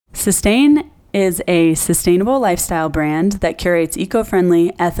Sustain is a sustainable lifestyle brand that curates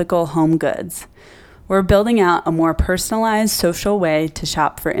eco-friendly, ethical home goods. We're building out a more personalized social way to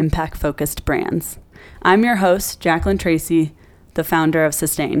shop for impact-focused brands. I'm your host, Jacqueline Tracy, the founder of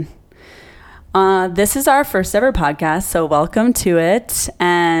Sustain. This is our first ever podcast, so welcome to it.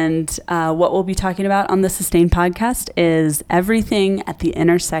 And what we'll be talking about on the Sustain podcast is everything at the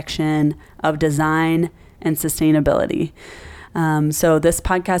intersection of design and sustainability. So this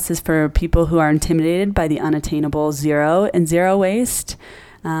podcast is for people who are intimidated by the unattainable zero and zero waste,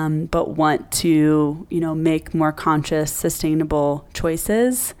 but want to, make more conscious, sustainable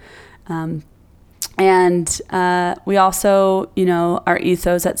choices. And we also, our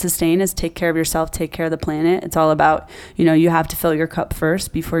ethos at Sustain is take care of yourself, take care of the planet. It's all about, you have to fill your cup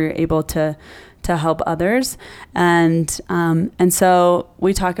first before you're able to help others. And so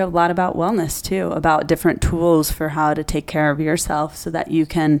we talk a lot about wellness too, about different tools for how to take care of yourself so that you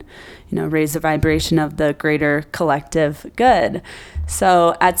can, raise the vibration of the greater collective good.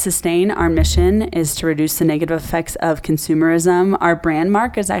 So at Sustain, our mission is to reduce the negative effects of consumerism. Our brand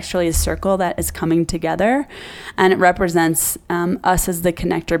mark is actually a circle that is coming together, and it represents us as the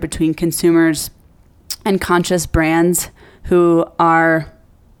connector between consumers and conscious brands who are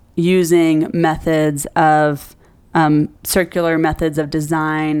using methods of circular methods of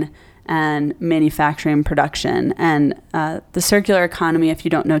design and manufacturing and production. And the circular economy, if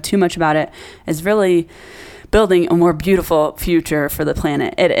you don't know too much about it, is really building a more beautiful future for the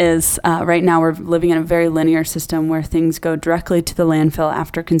planet. It is, right now we're living in a very linear system where things go directly to the landfill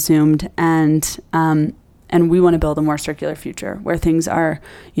after consumed. And we want to build a more circular future where things are,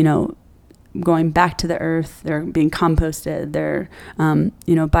 going back to the earth, they're being composted, they're,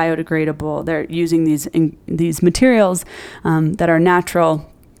 biodegradable, they're using these materials that are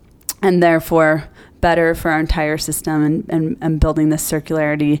natural and therefore better for our entire system and building this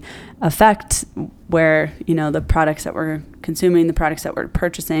circularity effect where, the products that we're consuming, the products that we're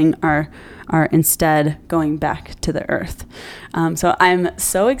purchasing are instead going back to the earth. So I'm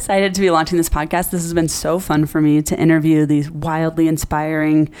so excited to be launching this podcast. This has been so fun for me to interview these wildly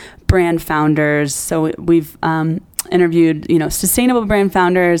inspiring brand founders. So we've interviewed, sustainable brand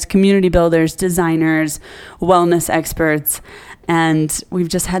founders, community builders, designers, wellness experts. And we've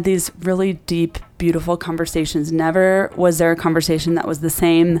just had these really deep, beautiful conversations. Never was there a conversation that was the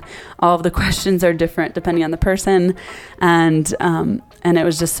same. All of the questions are different depending on the person. And it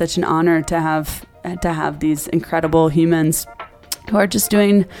was just such an honor to have these incredible humans who are just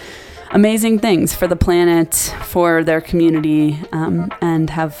doing amazing things for the planet, for their community, and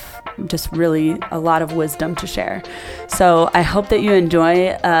have just really a lot of wisdom to share. So I hope that you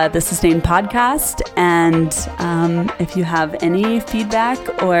enjoy the Sustain podcast. And if you have any feedback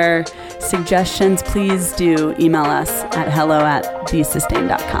or suggestions, please do email us at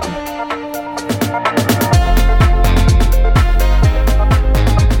hello@thesustain.com.